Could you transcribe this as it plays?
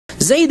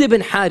Zayd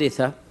ibn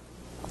Haritha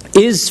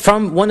is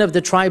from one of the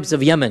tribes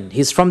of Yemen.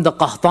 He's from the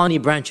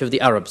Qahtani branch of the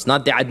Arabs,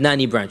 not the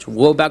Adnani branch.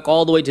 We'll go back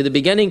all the way to the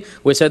beginning.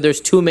 We said there's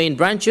two main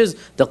branches,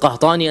 the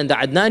Qahtani and the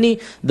Adnani.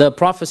 The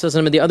Prophet ﷺ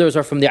and the others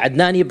are from the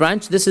Adnani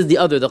branch. This is the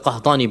other, the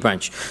Qahtani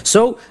branch.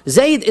 So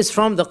Zayd is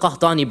from the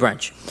Qahtani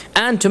branch.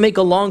 And to make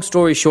a long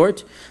story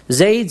short,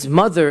 Zayd's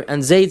mother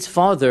and Zayd's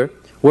father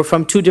were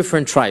from two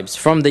different tribes,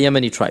 from the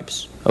Yemeni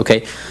tribes.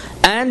 Okay,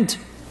 and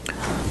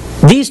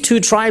these two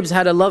tribes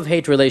had a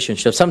love-hate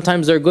relationship.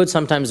 Sometimes they're good,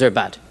 sometimes they're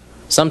bad.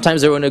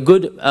 Sometimes they were in a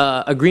good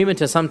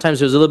agreement, and sometimes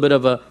there was a little bit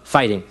of a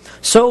fighting.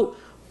 So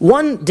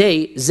one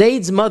day,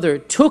 Zayd's mother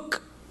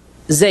took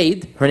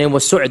Zayd, her name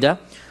was Su'da,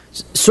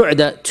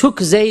 took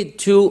Zayd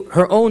to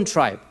her own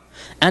tribe.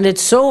 And it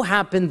so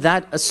happened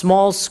that a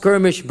small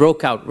skirmish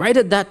broke out right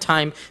at that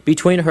time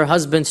between her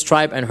husband's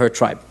tribe and her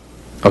tribe.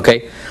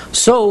 Okay,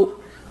 so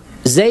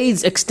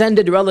Zayd's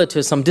extended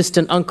relatives, some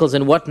distant uncles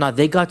and whatnot,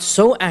 they got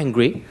so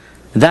angry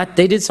that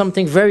they did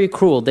something very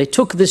cruel. They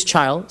took this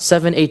child,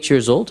 7, 8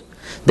 years old,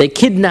 they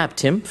kidnapped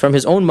him from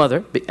his own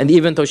mother, and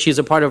even though she's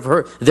a part of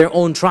their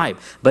own tribe.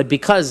 But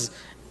because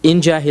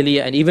in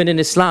Jahiliyyah and even in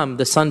Islam,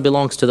 the son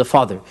belongs to the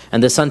father,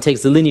 and the son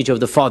takes the lineage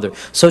of the father.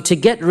 So to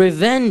get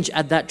revenge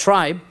at that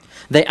tribe,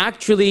 they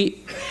actually,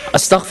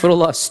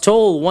 astaghfirullah,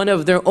 stole one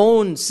of their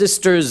own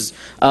sisters,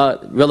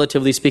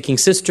 relatively speaking,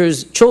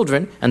 sisters'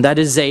 children, and that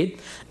is Zayd,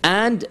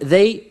 and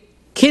they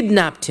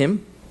kidnapped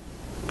him,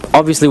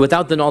 obviously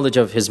without the knowledge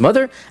of his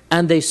mother,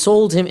 and they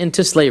sold him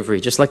into slavery,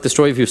 just like the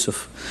story of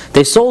Yusuf.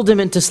 They sold him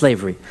into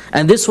slavery,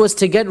 and this was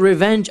to get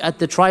revenge at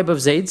the tribe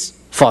of Zayd's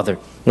father.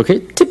 Okay,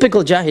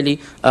 typical Jahili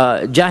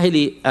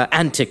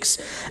antics.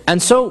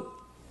 And so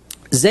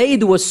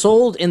Zayd was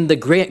sold in the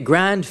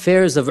grand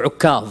fairs of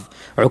Uqad.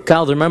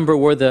 Uqad, remember,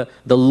 were the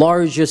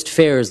largest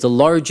fairs, the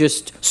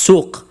largest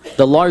suq,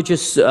 the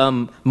largest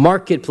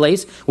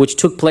marketplace, which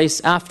took place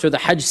after the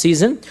Hajj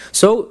season.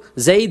 So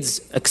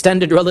Zayd's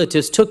extended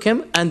relatives took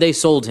him and they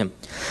sold him.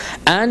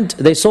 And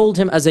they sold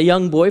him as a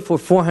young boy for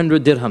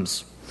 400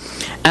 dirhams.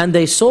 And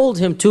they sold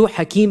him to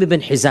Hakim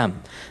ibn Hizam.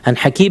 And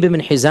Hakim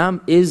ibn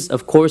Hizam is,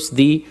 of course,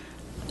 the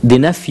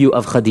nephew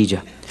of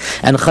Khadija.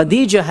 And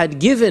Khadija had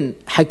given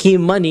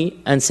Hakim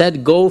money and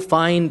said, go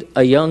find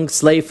a young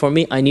slave for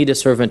me, I need a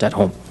servant at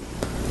home.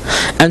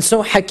 And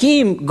so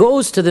Hakim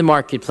goes to the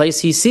marketplace,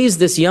 he sees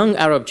this young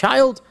Arab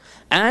child,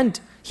 and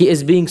he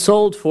is being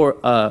sold for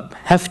a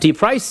hefty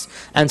price,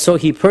 and so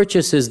he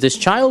purchases this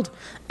child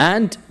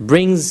and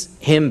brings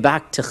him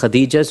back to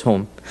Khadija's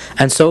home.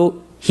 And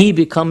so he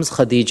becomes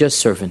Khadija's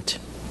servant.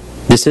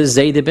 This is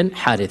Zayd ibn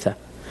Haritha.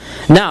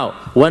 Now,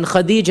 when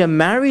Khadija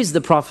marries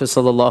the Prophet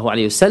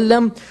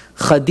ﷺ,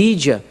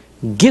 Khadija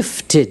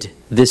gifted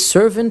this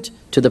servant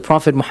to the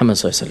Prophet Muhammad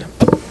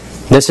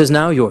ﷺ. This is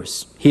now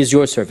yours. He is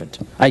your servant.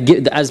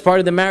 As part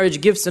of the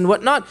marriage gifts and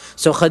whatnot,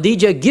 so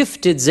Khadija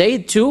gifted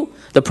Zayd to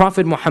the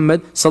Prophet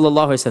Muhammad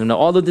ﷺ. Now,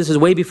 all of this is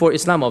way before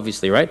Islam,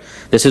 obviously, right?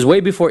 This is way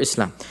before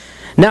Islam.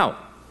 Now,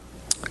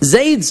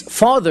 Zayd's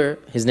father,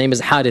 his name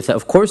is Haritha,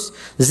 of course.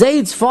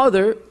 Zayd's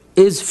father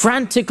is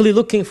frantically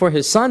looking for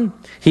his son.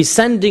 He's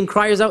sending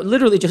cries out,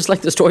 literally just like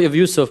the story of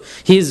Yusuf.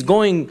 He's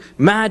going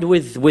mad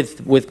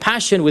with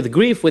passion, with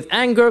grief, with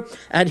anger,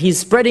 and he's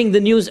spreading the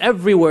news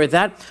everywhere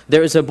that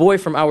there is a boy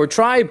from our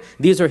tribe.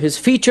 These are his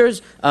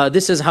features.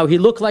 This is how he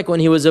looked like when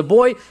he was a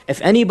boy. If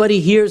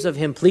anybody hears of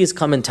him, please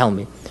come and tell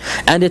me.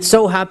 And it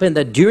so happened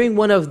that during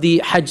one of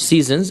the Hajj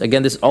seasons,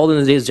 again this is all in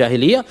the days of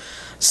Jahiliyyah,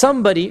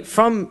 somebody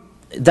from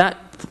that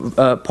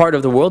part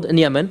of the world in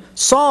Yemen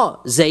saw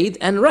Zayd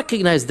and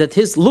recognized that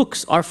his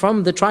looks are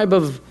from the tribe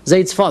of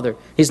Zayd's father.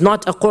 He's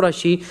not a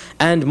Qurashi,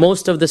 and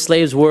most of the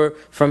slaves were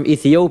from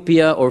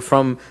Ethiopia or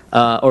from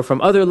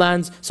other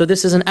lands. So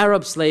this is an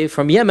Arab slave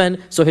from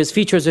Yemen, so his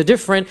features are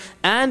different.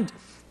 And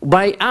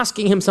by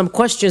asking him some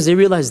questions, they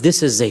realized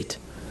this is Zayd.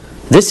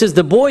 This is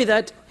the boy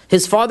that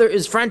his father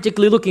is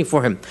frantically looking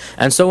for him.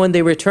 And so when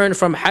they returned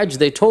from Hajj,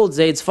 they told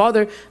Zayd's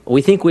father,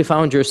 we think we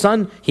found your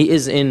son. He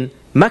is in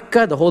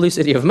Mecca, the holy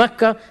city of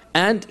Mecca,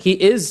 and he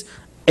is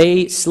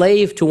a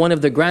slave to one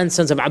of the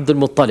grandsons of Abdul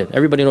Muttalib.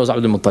 Everybody knows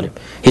Abdul Muttalib.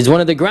 He's one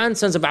of the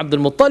grandsons of Abdul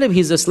Muttalib.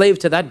 He's a slave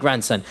to that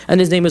grandson, and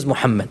his name is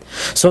Muhammad.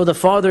 So the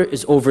father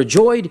is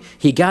overjoyed.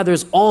 He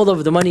gathers all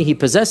of the money he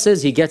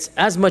possesses. He gets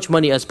as much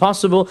money as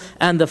possible,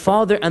 and the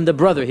father and the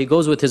brother, he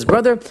goes with his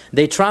brother,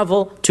 they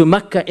travel to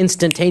Mecca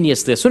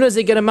instantaneously. As soon as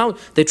they get him out,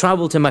 they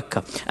travel to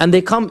Mecca. And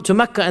they come to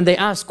Mecca and they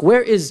ask,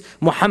 where is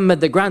Muhammad,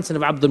 the grandson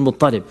of Abdul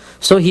Muttalib?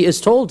 So he is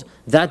told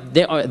that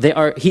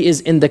he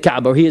is in the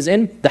Kaaba, or he is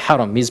in the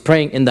Haram. He's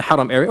praying in the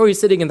Haram area, or he's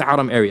sitting in the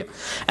Haram area.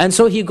 And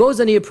so he goes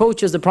and he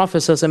approaches the Prophet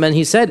ﷺ and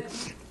he said,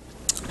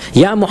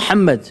 Ya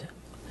Muhammad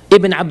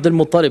ibn Abdul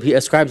Muttalib, he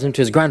ascribes him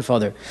to his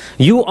grandfather,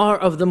 you are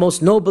of the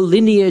most noble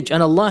lineage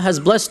and Allah has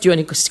blessed you. And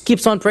he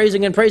keeps on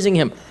praising and praising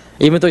him,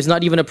 even though he's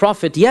not even a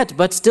prophet yet,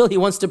 but still he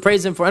wants to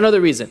praise him for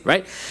another reason,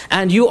 right?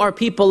 And you are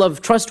people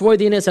of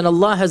trustworthiness and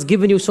Allah has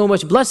given you so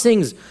much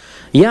blessings.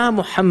 Ya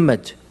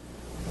Muhammad,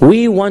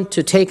 we want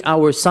to take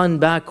our son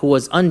back who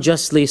was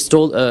unjustly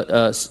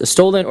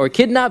stolen or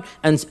kidnapped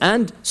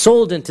and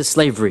sold into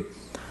slavery.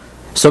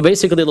 So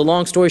basically, the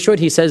long story short,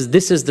 he says,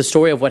 this is the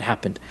story of what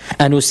happened.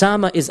 And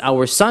Usama is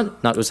our son.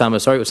 Not Usama,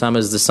 sorry. Usama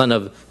is the son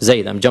of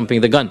Zayd. I'm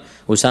jumping the gun.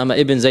 Usama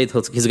ibn Zayd,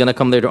 he's going to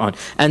come later on.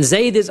 And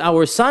Zayd is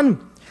our son.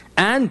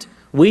 And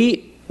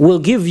we will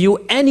give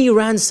you any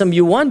ransom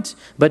you want.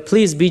 But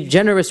please be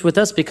generous with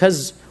us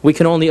because we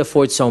can only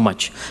afford so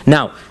much.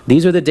 Now,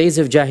 these are the days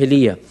of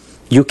Jahiliyyah.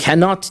 You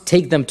cannot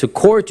take them to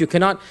court. You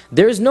cannot,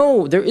 there is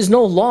no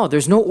law.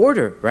 There's no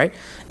order, right?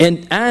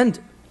 And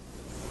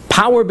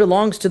power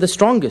belongs to the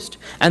strongest.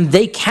 And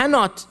they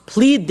cannot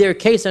plead their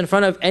case in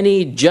front of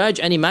any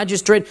judge, any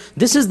magistrate.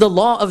 This is the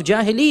law of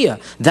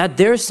Jahiliyyah, that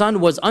their son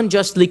was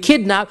unjustly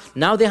kidnapped.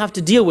 Now they have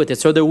to deal with it.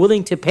 So they're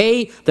willing to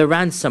pay the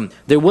ransom.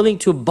 They're willing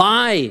to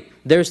buy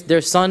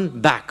their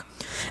son back.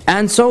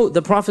 And so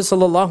the Prophet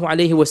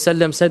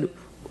ﷺ said,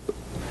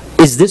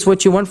 is this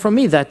what you want from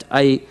me, that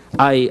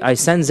I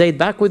send Zayd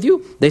back with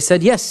you? They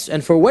said, yes,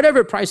 and for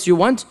whatever price you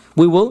want,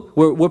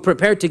 we're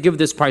prepared to give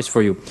this price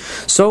for you.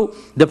 So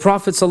the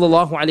Prophet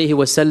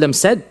ﷺ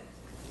said,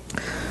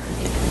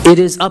 it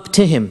is up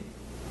to him.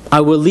 I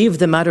will leave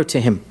the matter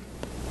to him.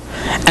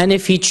 And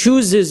if he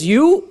chooses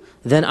you,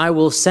 then I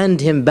will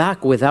send him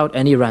back without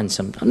any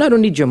ransom. And I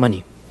don't need your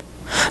money.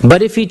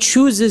 But if he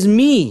chooses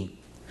me,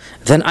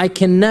 then I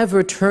can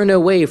never turn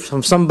away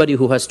from somebody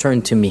who has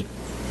turned to me.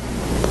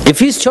 If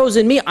he's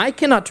chosen me, I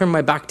cannot turn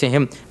my back to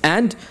him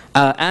and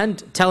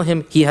tell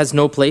him he has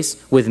no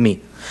place with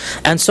me.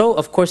 And so,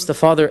 of course, the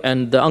father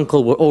and the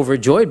uncle were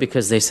overjoyed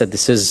because they said,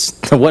 this is,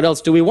 what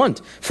else do we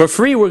want? For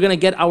free, we're going to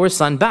get our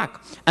son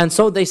back. And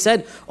so they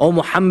said, oh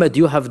Muhammad,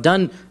 you have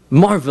done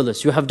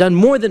marvelous. You have done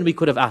more than we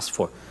could have asked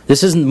for.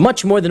 This is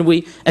much more than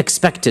we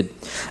expected.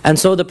 And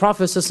so the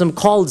Prophet ﷺ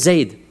called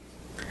Zayd.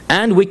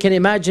 And we can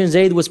imagine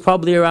Zayd was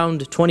probably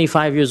around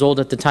 25 years old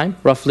at the time,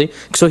 roughly.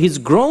 So he's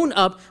grown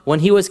up. When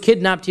he was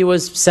kidnapped, he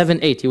was 7,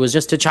 8. He was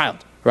just a child,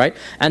 right?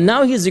 And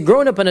now he's a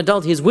grown up, an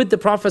adult. He's with the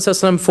Prophet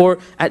ﷺ for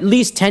at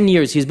least 10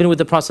 years. He's been with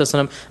the Prophet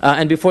ﷺ.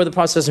 And before the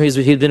Prophet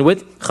ﷺ, he's been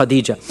with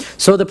Khadija.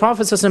 So the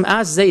Prophet ﷺ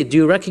asked Zayd, do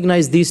you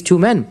recognize these two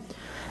men?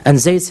 And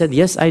Zayd said,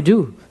 yes, I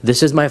do.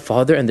 This is my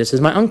father and this is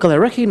my uncle. I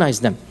recognize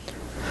them.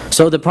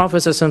 So the Prophet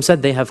ﷺ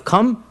said, they have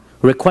come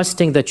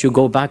requesting that you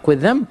go back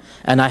with them,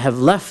 and I have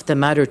left the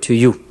matter to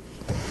you.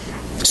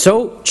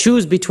 So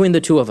choose between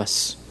the two of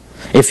us.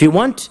 If you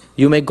want,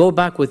 you may go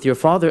back with your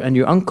father and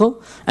your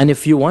uncle, and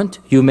if you want,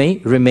 you may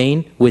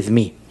remain with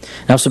me.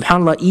 Now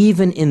subhanAllah,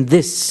 even in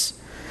this,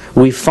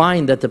 we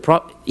find that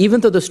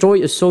even though the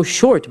story is so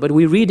short, but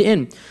we read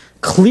in,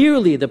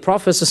 clearly the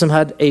Prophet ﷺ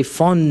had a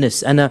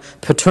fondness and a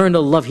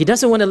paternal love. He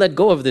doesn't want to let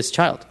go of this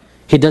child.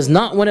 He does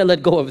not want to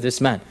let go of this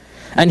man.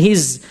 And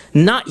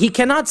he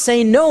cannot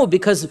say no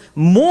because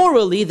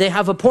morally they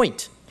have a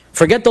point.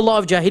 Forget the law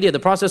of Jahiliyyah.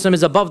 The Prophet ﷺ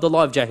is above the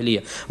law of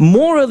Jahiliyyah.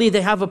 Morally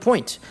they have a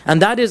point. And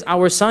that is,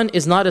 our son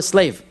is not a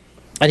slave.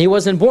 And he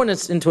wasn't born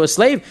into a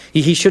slave.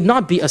 He should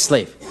not be a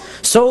slave.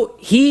 So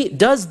he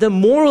does the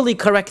morally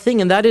correct thing.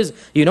 And that is,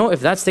 if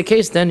that's the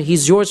case, then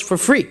he's yours for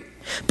free.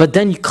 But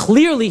then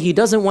clearly he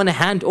doesn't want to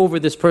hand over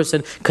this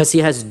person because he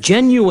has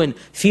genuine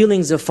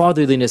feelings of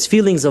fatherliness,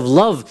 feelings of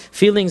love,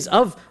 feelings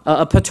of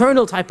a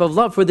paternal type of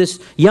love for this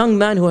young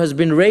man who has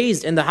been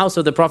raised in the house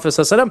of the Prophet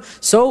ﷺ.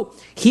 So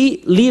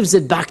he leaves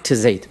it back to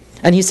Zayd.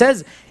 And he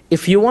says,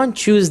 if you want,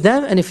 choose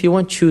them, and if you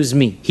want, choose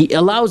me. He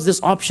allows this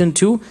option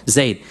to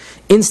Zayd.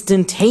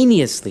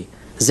 Instantaneously,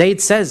 Zayd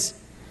says,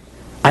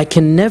 I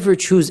can never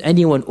choose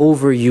anyone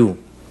over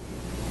you.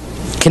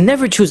 Can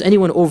never choose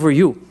anyone over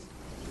you.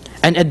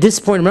 And at this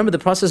point, remember, the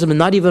Prophet is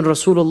not even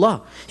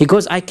Rasulullah. He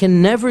goes, I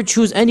can never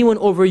choose anyone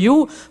over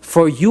you,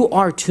 for you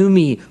are to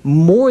me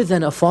more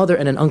than a father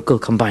and an uncle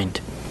combined.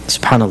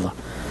 SubhanAllah.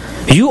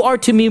 You are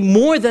to me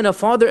more than a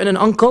father and an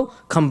uncle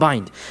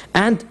combined.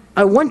 And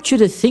I want you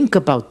to think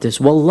about this,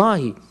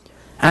 wallahi.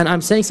 And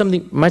I'm saying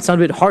something, might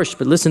sound a bit harsh,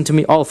 but listen to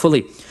me all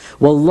fully.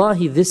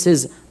 Wallahi, this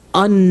is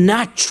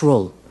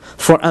unnatural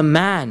for a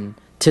man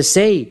to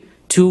say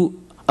to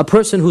a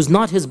person who's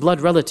not his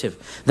blood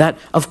relative, that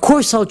of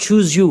course I'll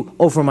choose you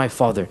over my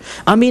father.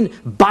 I mean,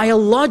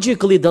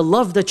 biologically the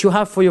love that you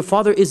have for your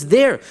father is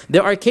there.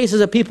 There are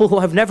cases of people who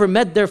have never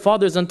met their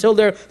fathers until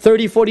they're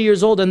 30, 40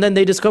 years old, and then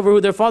they discover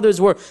who their fathers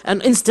were,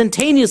 and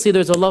instantaneously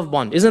there's a love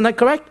bond. Isn't that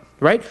correct?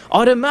 Right?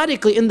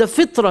 Automatically in the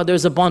fitrah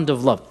there's a bond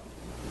of love.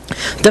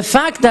 The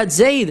fact that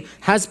Zayd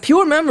has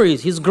pure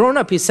memories, he's grown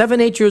up, he's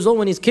 7, 8 years old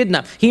when he's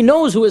kidnapped, he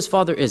knows who his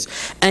father is,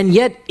 and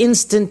yet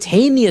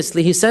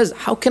instantaneously he says,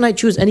 how can I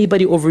choose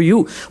anybody over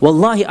you?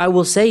 Wallahi, I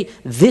will say,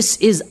 this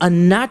is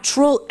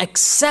unnatural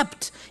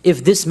except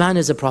if this man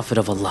is a prophet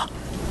of Allah.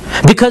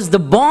 Because the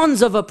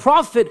bonds of a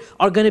prophet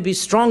are going to be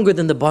stronger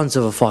than the bonds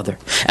of a father.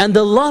 And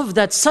the love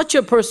that such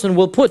a person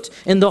will put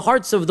in the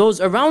hearts of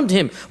those around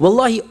him,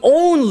 wallahi,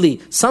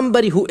 only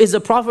somebody who is a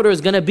prophet or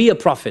is going to be a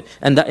prophet.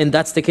 And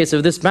that's the case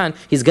of this man.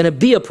 He's going to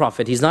be a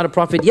prophet. He's not a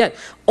prophet yet.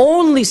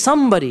 Only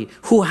somebody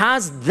who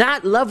has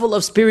that level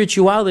of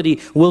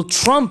spirituality will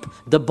trump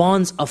the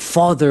bonds of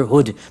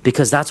fatherhood.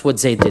 Because that's what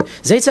Zayd did.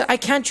 Zayd said, I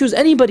can't choose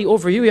anybody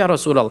over you, Ya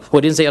Rasulullah.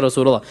 Well, he didn't say Ya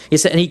Rasulullah. He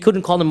said, and he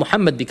couldn't call him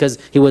Muhammad because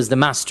he was the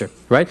master,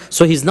 right?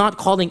 So he's not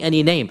calling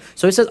any name.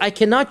 So he says, I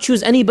cannot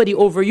choose anybody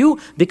over you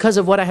because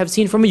of what I have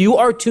seen from you. You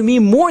are to me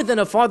more than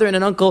a father and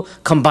an uncle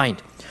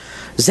combined.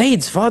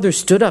 Zayd's father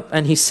stood up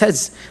and he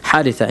says,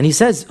 Haritha, and he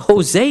says,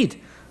 oh Zayd,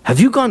 have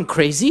you gone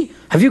crazy?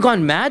 Have you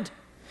gone mad?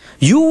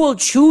 You will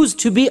choose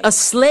to be a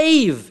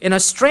slave in a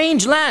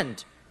strange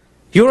land.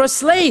 You're a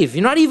slave,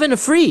 you're not even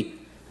free.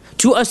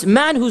 To a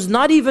man who's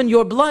not even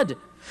your blood.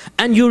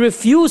 And you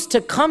refuse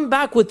to come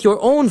back with your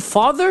own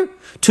father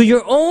to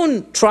your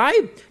own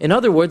tribe? In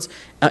other words,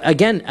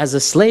 again, as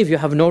a slave you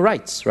have no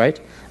rights, right?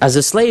 As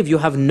a slave you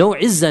have no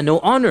izzah, no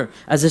honor.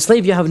 As a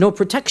slave you have no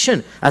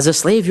protection. As a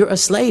slave you're a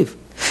slave.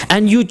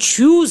 And you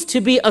choose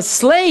to be a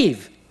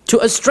slave to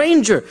a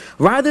stranger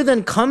rather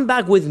than come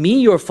back with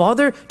me, your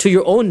father, to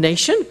your own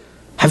nation?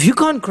 Have you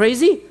gone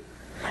crazy?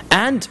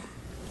 And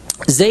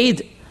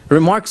Zayd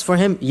remarks for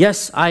him,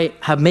 yes, I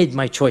have made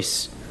my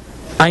choice.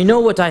 I know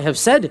what I have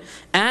said,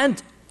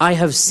 and I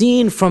have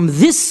seen from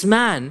this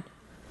man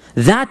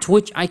that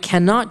which I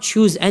cannot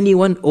choose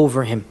anyone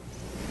over him.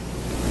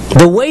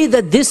 The way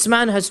that this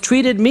man has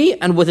treated me,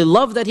 and with the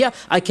love that he has,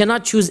 I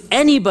cannot choose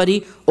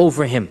anybody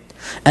over him.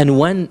 And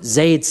when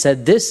Zayd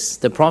said this,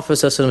 the Prophet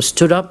ﷺ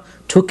stood up,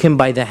 took him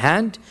by the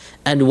hand,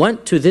 and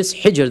went to this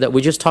hijr that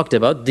we just talked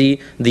about, the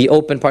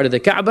open part of the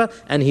Kaaba,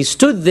 and he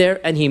stood there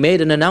and he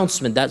made an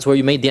announcement. That's where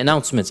you made the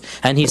announcements.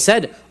 And he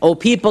said, O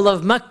people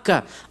of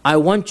Mecca, I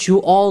want you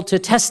all to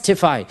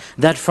testify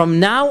that from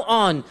now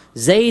on,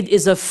 Zayd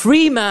is a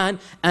free man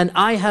and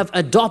I have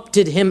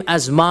adopted him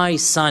as my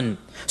son.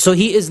 So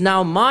he is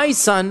now my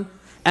son,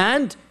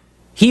 and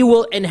he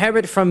will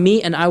inherit from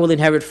me and I will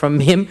inherit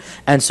from him.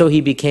 And so he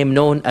became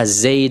known as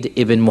Zayd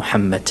ibn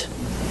Muhammad.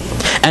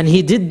 And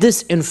he did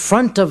this in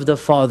front of the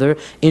father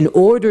in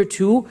order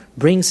to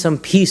bring some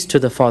peace to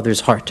the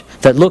father's heart.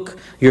 That look,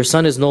 your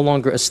son is no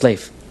longer a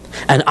slave,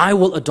 and I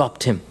will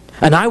adopt him,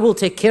 and I will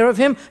take care of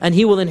him, and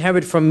he will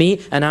inherit from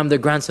me, and I'm the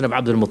grandson of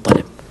Abdul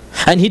Muttalib.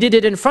 And he did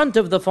it in front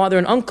of the father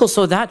and uncle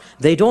so that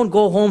they don't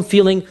go home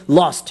feeling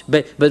lost,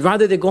 but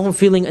rather they go home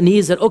feeling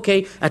uneasy that,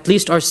 okay, at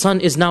least our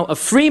son is now a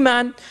free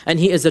man and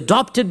he is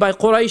adopted by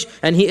Quraysh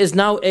and he is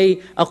now a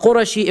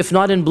Qurashi, if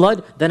not in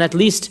blood, then at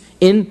least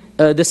in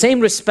the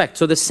same respect.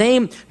 So the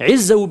same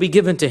izzah will be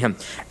given to him.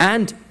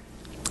 And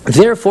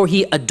therefore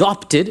he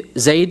adopted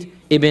Zayd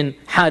ibn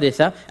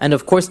Haritha, and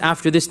of course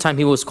after this time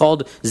he was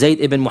called Zayd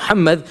ibn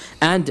Muhammad.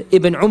 And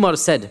Ibn Umar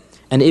said,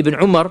 and Ibn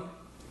Umar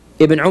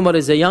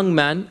is a young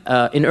man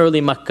in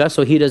early Makkah,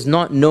 so he does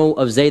not know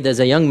of Zayd as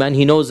a young man.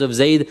 He knows of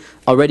Zayd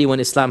already when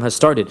Islam has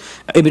started.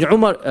 Ibn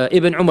Umar,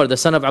 the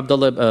son of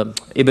Abdullah,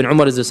 Ibn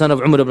Umar is the son of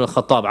Umar ibn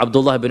al-Khattab,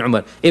 Abdullah ibn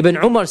Umar. Ibn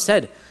Umar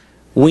said,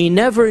 we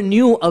never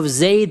knew of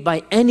Zayd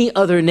by any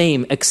other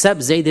name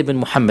except Zayd ibn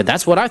Muhammad.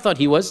 That's what I thought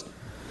he was.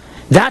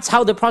 That's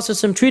how the Prophet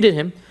treated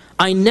him.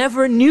 I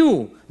never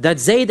knew that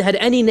Zayd had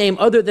any name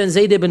other than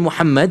Zayd ibn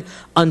Muhammad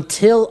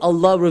until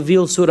Allah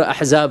revealed Surah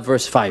Ahzab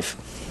verse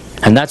 5.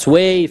 And that's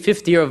way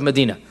 50th year of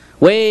Medina,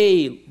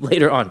 way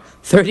later on,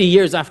 30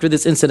 years after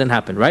this incident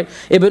happened, right?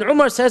 Ibn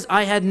Umar says,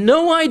 I had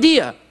no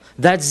idea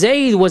that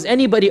Zayd was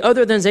anybody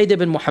other than Zayd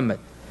ibn Muhammad,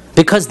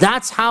 because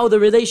that's how the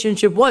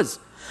relationship was.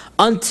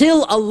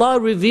 Until Allah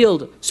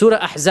revealed Surah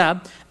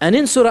Ahzab, and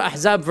in Surah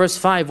Ahzab verse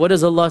 5, what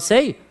does Allah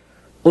say?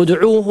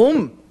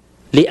 أُدْعُوهُمْ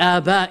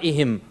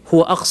لِآبَائِهِمْ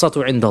هُوَ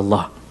أَقْسَطُ عِنْدَ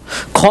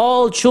اللَّهِ.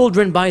 Call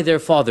children by their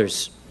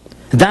fathers.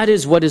 That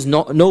is what is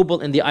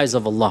noble in the eyes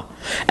of Allah.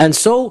 And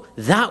so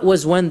that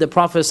was when the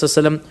Prophet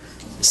ﷺ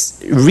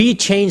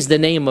rechanged the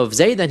name of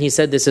Zayd, and he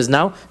said this is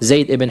now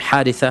Zayd ibn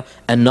Haritha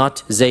and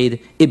not Zayd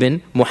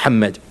ibn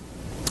Muhammad.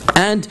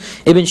 And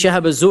Ibn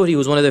Shihab al-Zuhri, who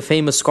was one of the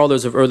famous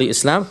scholars of early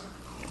Islam,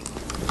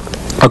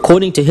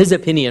 according to his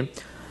opinion,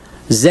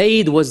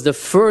 Zayd was the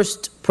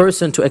first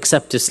person to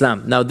accept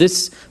Islam. Now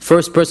this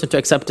first person to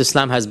accept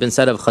Islam has been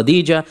said of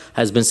Khadija,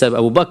 has been said of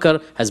Abu Bakr,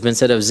 has been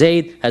said of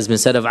Zayd, has been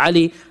said of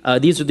Ali.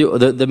 These are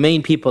the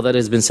main people that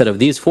has been said of.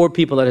 These four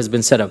people that has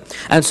been said of.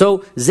 And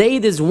so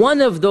Zayd is one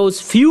of those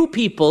few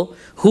people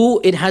who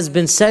it has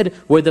been said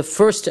were the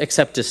first to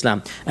accept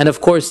Islam. And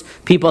of course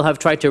people have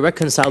tried to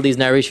reconcile these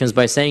narrations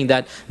by saying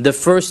that the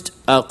first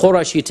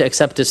Qurashi to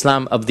accept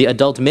Islam of the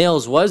adult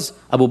males was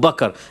Abu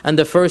Bakr, and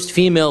the first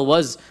female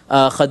was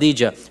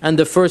Khadija, and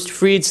the first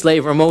freed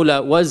slave or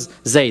Mawla was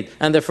Zayd,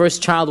 and the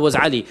first child was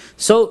Ali.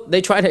 So they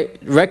try to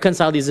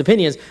reconcile these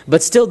opinions,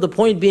 but still the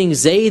point being,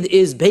 Zayd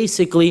is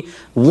basically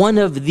one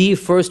of the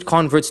first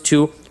converts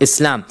to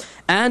Islam.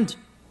 And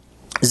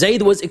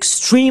Zayd was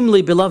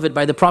extremely beloved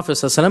by the Prophet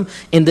ﷺ.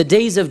 In the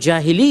days of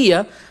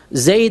Jahiliyyah,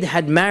 Zayd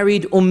had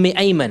married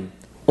Ayman.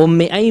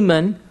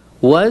 Ayman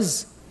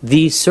was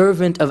the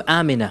servant of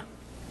Amina,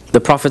 the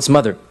Prophet's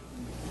mother.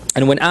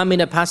 And when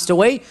Amina passed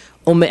away,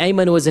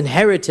 Ayman was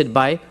inherited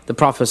by the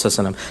Prophet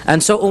ﷺ.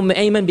 And so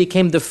Ayman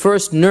became the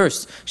first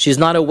nurse. She's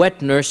not a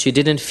wet nurse. She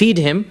didn't feed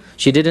him.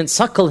 She didn't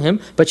suckle him,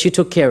 but she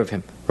took care of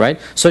him. Right?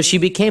 So she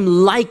became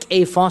like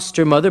a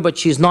foster mother, but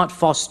she's not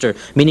foster,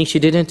 meaning she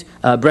didn't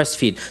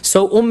breastfeed.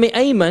 So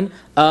Ayman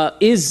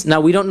is, now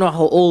we don't know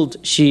how old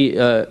she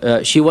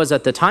was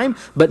at the time,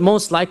 but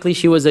most likely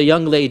she was a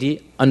young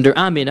lady under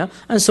Amina,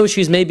 and so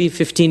she's maybe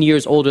 15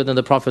 years older than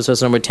the Prophet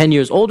ﷺ, or 10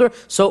 years older.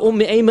 So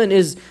Ayman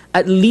is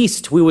at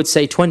least, we would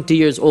say, 20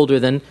 years older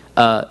than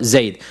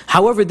Zayd.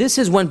 However, this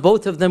is when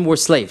both of them were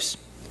slaves.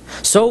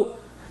 So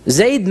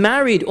Zayd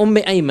married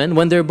Ayman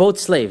when they're both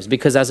slaves,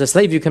 because as a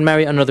slave you can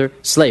marry another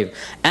slave.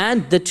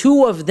 And the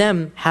two of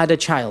them had a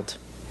child.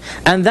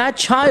 And that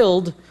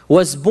child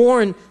was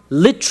born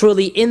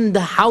literally in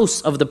the house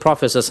of the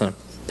Prophet ﷺ.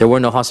 There were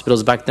no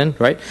hospitals back then,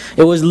 right?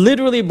 It was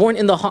literally born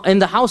in the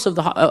house of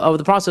the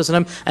Prophet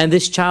ﷺ. And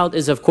this child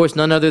is, of course,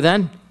 none other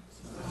than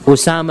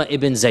Usama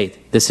ibn Zayd.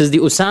 This is the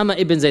Usama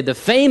ibn Zayd, the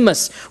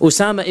famous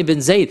Usama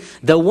ibn Zayd.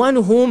 The one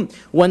whom,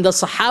 when the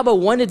Sahaba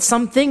wanted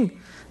something,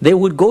 they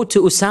would go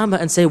to Usama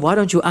and say, why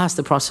don't you ask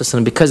the Prophet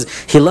ﷺ? Because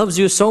he loves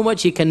you so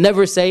much, he can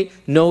never say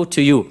no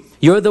to you.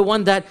 You're the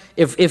one that,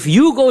 if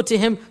you go to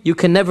him, you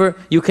can never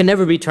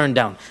be turned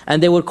down.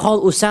 And they would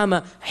call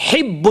Usama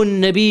Hibbun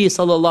Nabi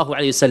sallallahu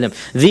alayhi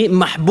wasallam, the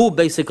mahbub,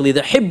 basically,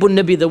 the Hibbun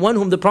Nabi, the one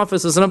whom the Prophet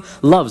ﷺ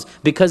loves,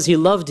 because he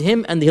loved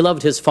him and he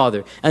loved his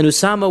father. And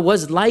Usama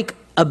was like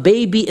a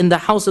baby in the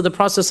house of the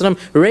Prophet ﷺ,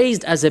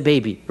 raised as a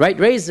baby, right?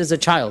 Raised as a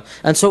child.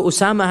 And so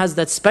Usama has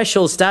that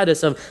special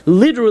status of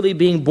literally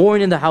being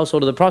born in the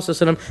household of the Prophet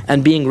ﷺ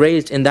and being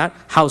raised in that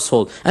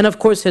household. And of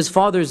course his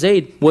father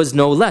Zayd was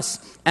no less.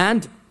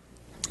 And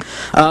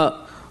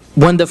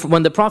when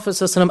the Prophet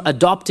ﷺ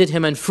adopted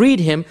him and freed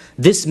him,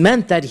 this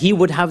meant that he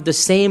would have the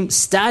same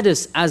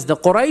status as the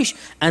Quraysh.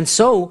 And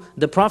so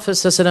the Prophet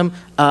ﷺ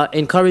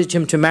encouraged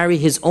him to marry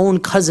his own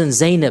cousin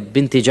Zaynab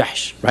bint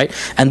Jahsh, right?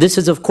 And this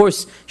is, of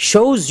course,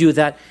 shows you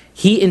that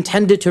he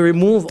intended to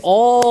remove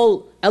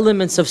all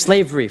elements of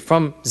slavery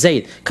from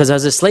Zayd, because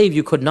as a slave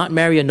you could not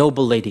marry a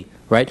noble lady,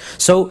 right?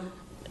 So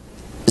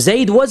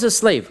Zayd was a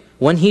slave.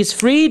 When he's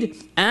freed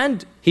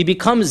and he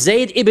becomes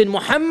Zayd ibn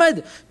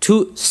Muhammad,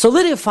 to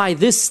solidify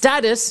this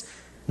status,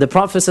 the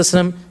Prophet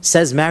ﷺ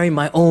says, marry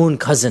my own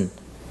cousin.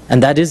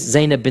 And that is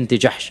Zaynab bint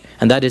Jahsh.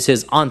 And that is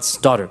his aunt's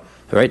daughter.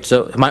 Right?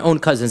 So my own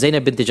cousin,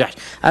 Zaynab bint Jahsh.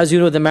 As you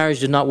know, the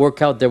marriage did not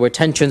work out. There were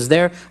tensions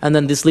there. And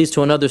then this leads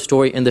to another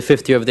story in the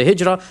 5th year of the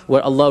Hijrah,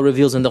 where Allah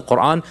reveals in the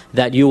Quran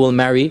that you will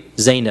marry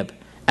Zaynab.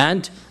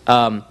 And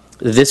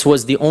this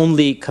was the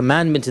only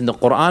commandment in the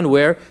Quran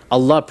where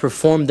Allah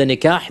performed the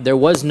nikah. There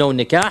was no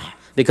nikah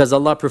because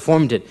Allah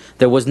performed it.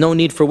 There was no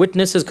need for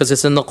witnesses because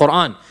it's in the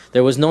Quran.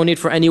 There was no need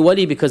for any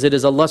wali because it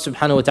is Allah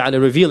subhanahu wa ta'ala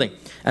revealing.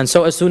 And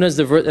so as soon as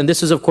the verse, and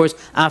this is of course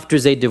after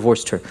Zayd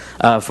divorced her.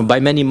 By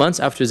many months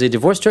after Zayd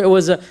divorced her, it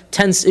was a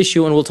tense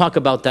issue, and we'll talk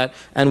about that.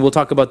 And we'll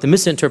talk about the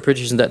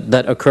misinterpretations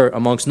that occur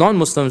amongst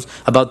non-Muslims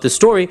about this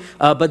story.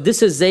 But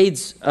this is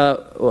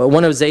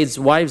one of Zayd's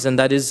wives, and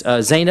that is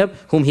Zaynab,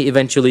 whom he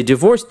eventually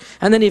divorced.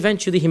 And then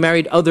eventually he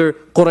married other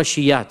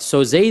Qurashiyat.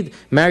 So Zayd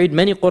married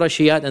many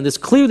Qurashiyat, and this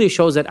clearly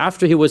shows that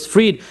after he was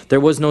freed,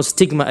 there was no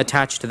stigma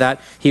attached to that.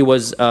 He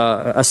was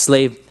a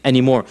slave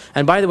anymore.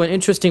 And by the way, an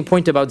interesting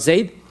point about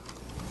Zayd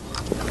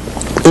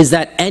is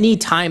that any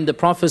time the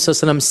Prophet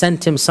ﷺ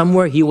sent him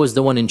somewhere, he was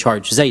the one in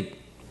charge. Zayd.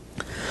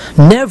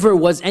 Never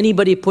was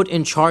anybody put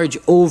in charge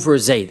over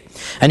Zayd.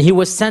 And he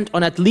was sent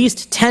on at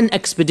least 10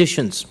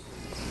 expeditions.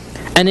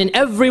 And in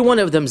every one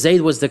of them, Zayd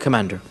was the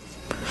commander.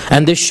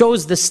 And this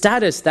shows the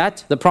status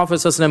that the Prophet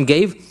ﷺ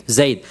gave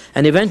Zayd.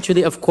 And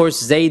eventually, of course,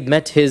 Zayd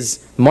met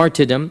his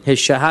martyrdom, his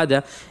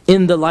shahada,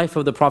 in the life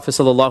of the Prophet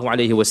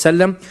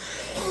ﷺ.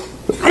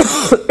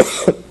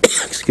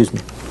 Excuse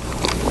me.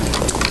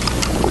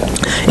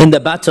 In the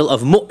battle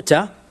of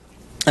Mu'tah,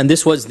 and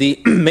this was the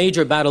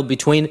major battle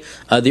between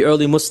the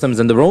early Muslims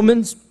and the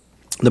Romans.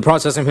 The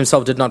Prophet ﷺ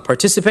himself did not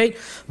participate,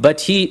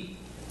 but he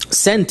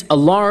sent a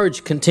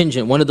large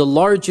contingent, one of the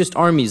largest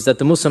armies that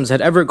the Muslims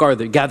had ever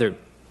gathered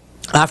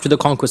after the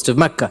conquest of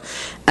Mecca.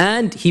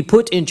 And he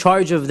put in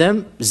charge of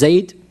them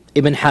Zayd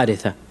ibn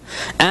Harith.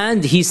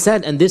 And he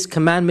said, and this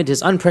commandment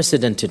is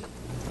unprecedented,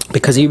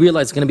 because he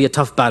realized it's going to be a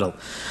tough battle.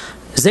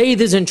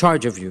 Zayd is in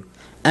charge of you.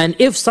 And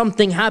if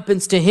something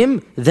happens to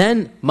him,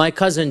 then my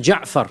cousin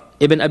Ja'far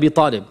ibn Abi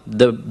Talib,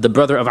 the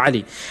brother of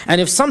Ali.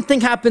 And if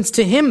something happens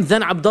to him,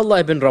 then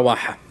Abdullah ibn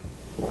Rawaha.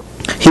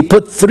 He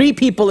put 3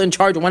 people in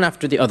charge, one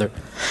after the other.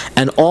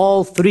 And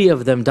all 3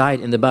 of them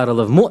died in the battle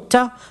of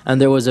Mu'tah. And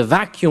there was a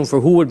vacuum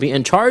for who would be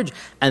in charge.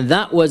 And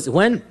that was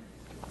when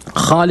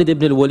Khalid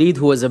ibn al-Walid,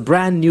 who was a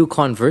brand new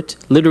convert,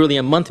 literally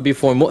a month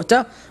before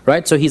Mu'tah,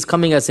 right? So he's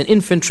coming as an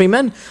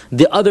infantryman.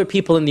 The other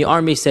people in the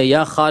army say,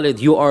 Ya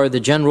Khalid, you are the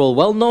general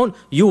well-known,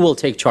 you will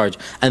take charge.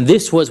 And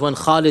this was when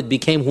Khalid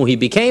became who he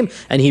became,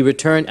 and he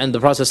returned, and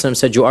the Prophet ﷺ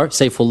said, you are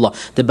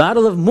Sayfullah. The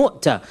battle of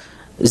Mu'tah,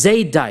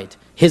 Zayd died.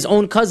 his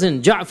own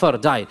cousin Ja'far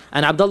died,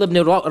 and Abdullah ibn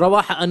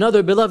Rawaha,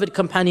 another beloved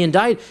companion,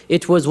 died.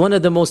 It was one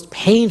of the most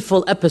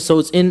painful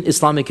episodes in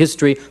Islamic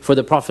history for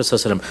the Prophet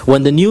ﷺ.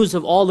 When the news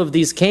of all of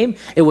these came,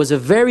 it was a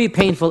very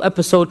painful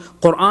episode.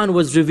 Quran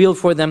was revealed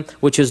for them,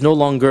 which is no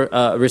longer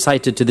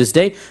recited to this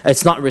day.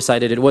 It's not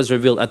recited, it was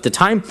revealed at the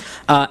time.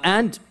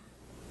 And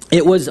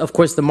it was, of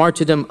course, the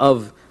martyrdom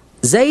of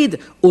Zayd.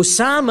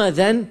 Usama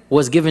then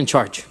was given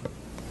charge.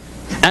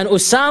 And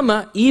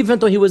Usama, even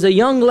though he was a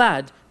young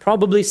lad,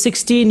 probably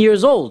 16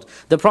 years old,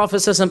 the Prophet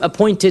ﷺ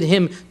appointed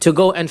him to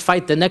go and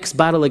fight the next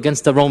battle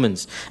against the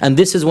Romans. And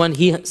this is when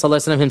he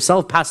ﷺ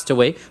himself passed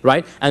away,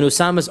 right? And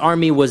Usama's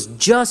army was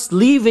just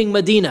leaving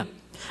Medina.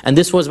 And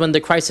this was when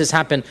the crisis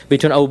happened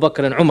between Abu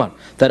Bakr and Umar.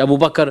 That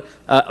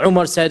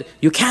Umar said,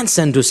 you can't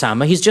send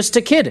Usama, he's just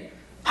a kid.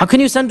 How can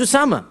you send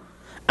Usama?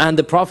 And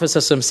the Prophet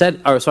ﷺ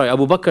said,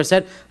 Abu Bakr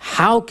said,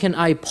 how can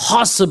I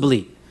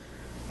possibly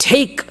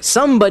take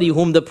somebody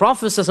whom the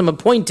Prophet ﷺ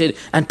appointed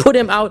and put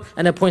him out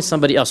and appoint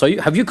somebody else?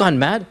 Have you gone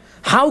mad?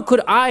 How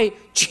could I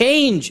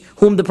change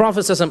whom the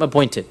Prophet ﷺ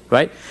appointed,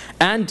 right?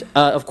 And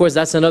of course,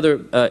 that's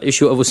another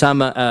issue of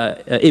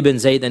Usama ibn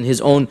Zayd and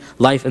his own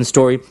life and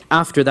story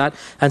after that.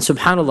 And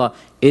subhanAllah,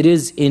 it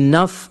is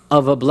enough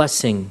of a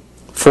blessing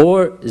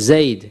for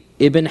Zayd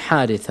ibn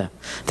Haritha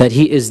that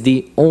he is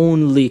the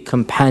only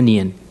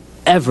companion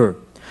ever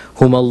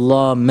whom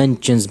Allah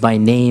mentions by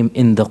name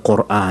in the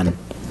Quran.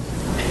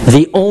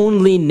 The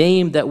only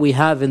name that we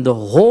have in the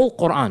whole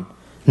Quran.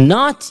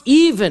 Not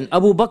even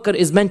Abu Bakr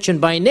is mentioned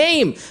by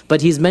name,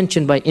 but he's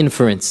mentioned by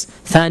inference.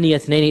 ثَانِيَ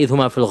اثْنَيْنِ إِذْ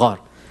هُمَا فِي الْغَارِ.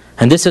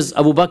 And this is,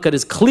 Abu Bakr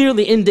is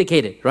clearly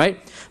indicated, right?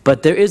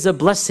 But there is a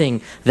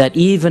blessing that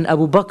even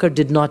Abu Bakr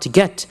did not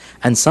get.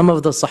 And some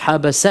of the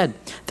Sahaba said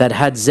that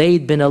had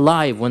Zayd been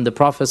alive when the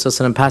Prophet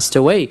ﷺ passed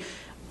away,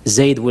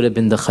 Zayd would have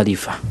been the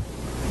Khalifa.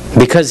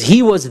 Because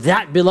he was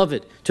that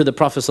beloved to the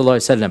Prophet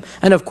ﷺ.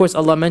 And of course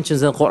Allah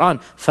mentions in the Quran,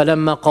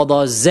 فَلَمَّا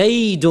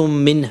قَضَى زَيْدٌ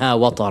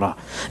مِّنْهَا وَطَرًا.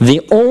 The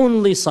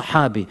only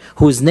Sahabi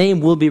whose name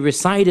will be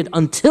recited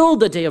until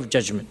the Day of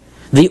Judgment,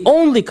 the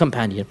only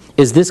companion,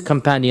 is this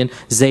companion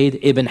Zayd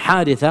ibn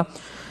Haritha.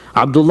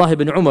 Abdullah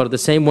ibn Umar, the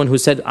same one who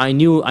said, I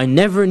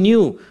never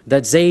knew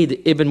that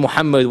Zayd ibn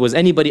Muhammad was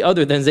anybody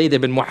other than Zayd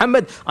ibn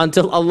Muhammad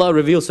until Allah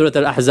revealed Surah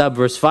Al-Ahzab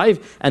verse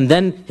 5, and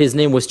then his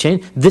name was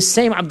changed. This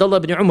same Abdullah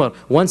ibn Umar,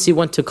 once he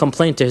went to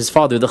complain to his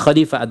father, the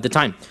Khalifa at the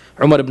time,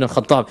 Umar ibn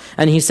Khattab,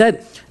 and he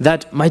said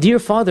that, my dear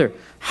father,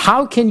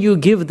 how can you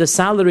give the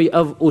salary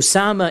of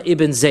Usama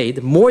ibn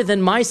Zayd more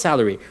than my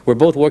salary? We're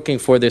both working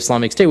for the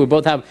Islamic State, we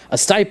both have a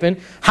stipend.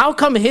 How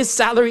come his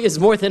salary is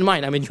more than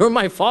mine? I mean, you're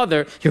my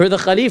father, you're the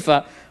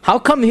Khalifa. How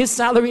come his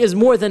salary is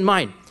more than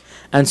mine?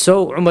 And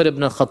so Umar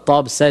ibn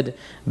Khattab said,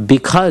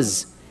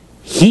 because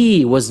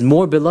he was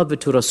more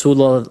beloved to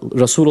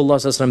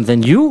Rasulullah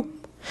than you,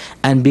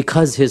 and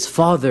because his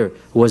father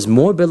was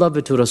more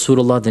beloved to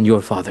Rasulullah than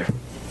your father.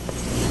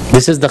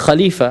 This is the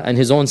Khalifa and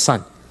his own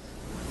son.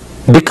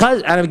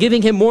 And I'm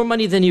giving him more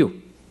money than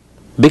you.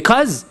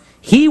 Because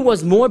he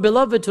was more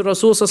beloved to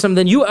Rasulullah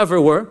than you ever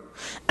were,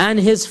 and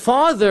his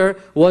father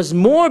was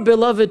more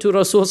beloved to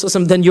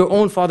Rasulullah than your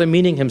own father,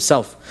 meaning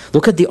himself.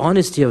 Look at the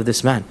honesty of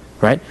this man,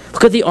 right?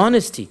 Look at the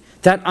honesty.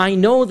 That I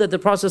know that the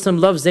Prophet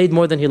loves Zayd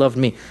more than he loved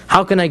me.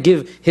 How can I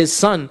give his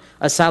son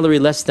a salary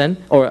less than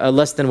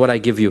what I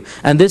give you?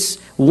 And this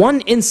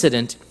one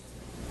incident,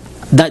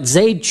 that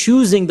Zayd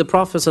choosing the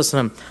Prophet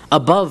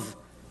above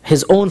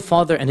his own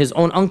father and his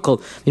own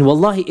uncle, I mean,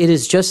 wallahi, it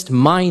is just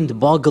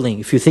mind-boggling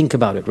if you think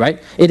about it,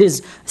 right? It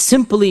is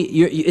simply,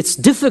 it's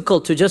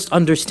difficult to just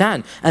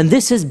understand. And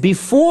this is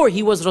before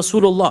he was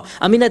Rasulullah.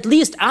 I mean, at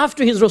least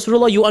after he's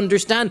Rasulullah, you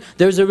understand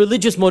there's a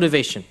religious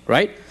motivation,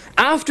 right?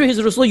 After his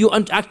Rasulullah, you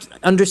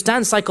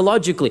understand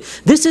psychologically.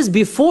 This is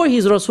before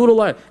he's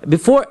Rasulullah,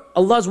 before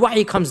Allah's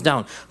wahi comes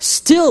down.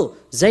 Still,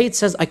 Zayd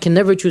says, I can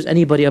never choose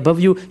anybody above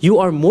you. You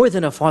are more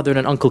than a father and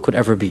an uncle could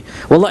ever be.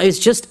 Wallah, it's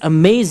just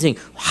amazing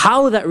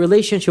how that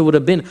relationship would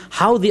have been,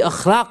 how the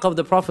akhlaq of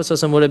the Prophet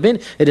ﷺ would have been.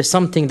 It is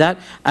something that,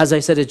 as I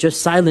said, it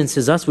just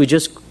silences us. We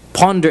just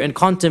ponder and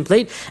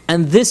contemplate.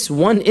 And this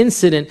one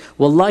incident,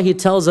 wallahi,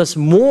 tells us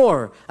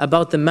more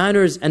about the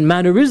manners and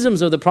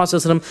mannerisms of the Prophet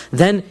ﷺ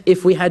than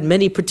if we had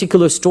many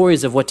particular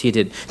stories of what he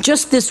did.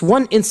 Just this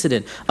one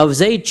incident of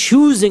Zayd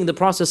choosing the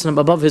Prophet ﷺ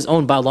above his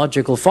own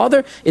biological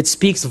father, it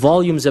speaks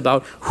volumes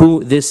about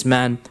who this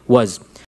man was.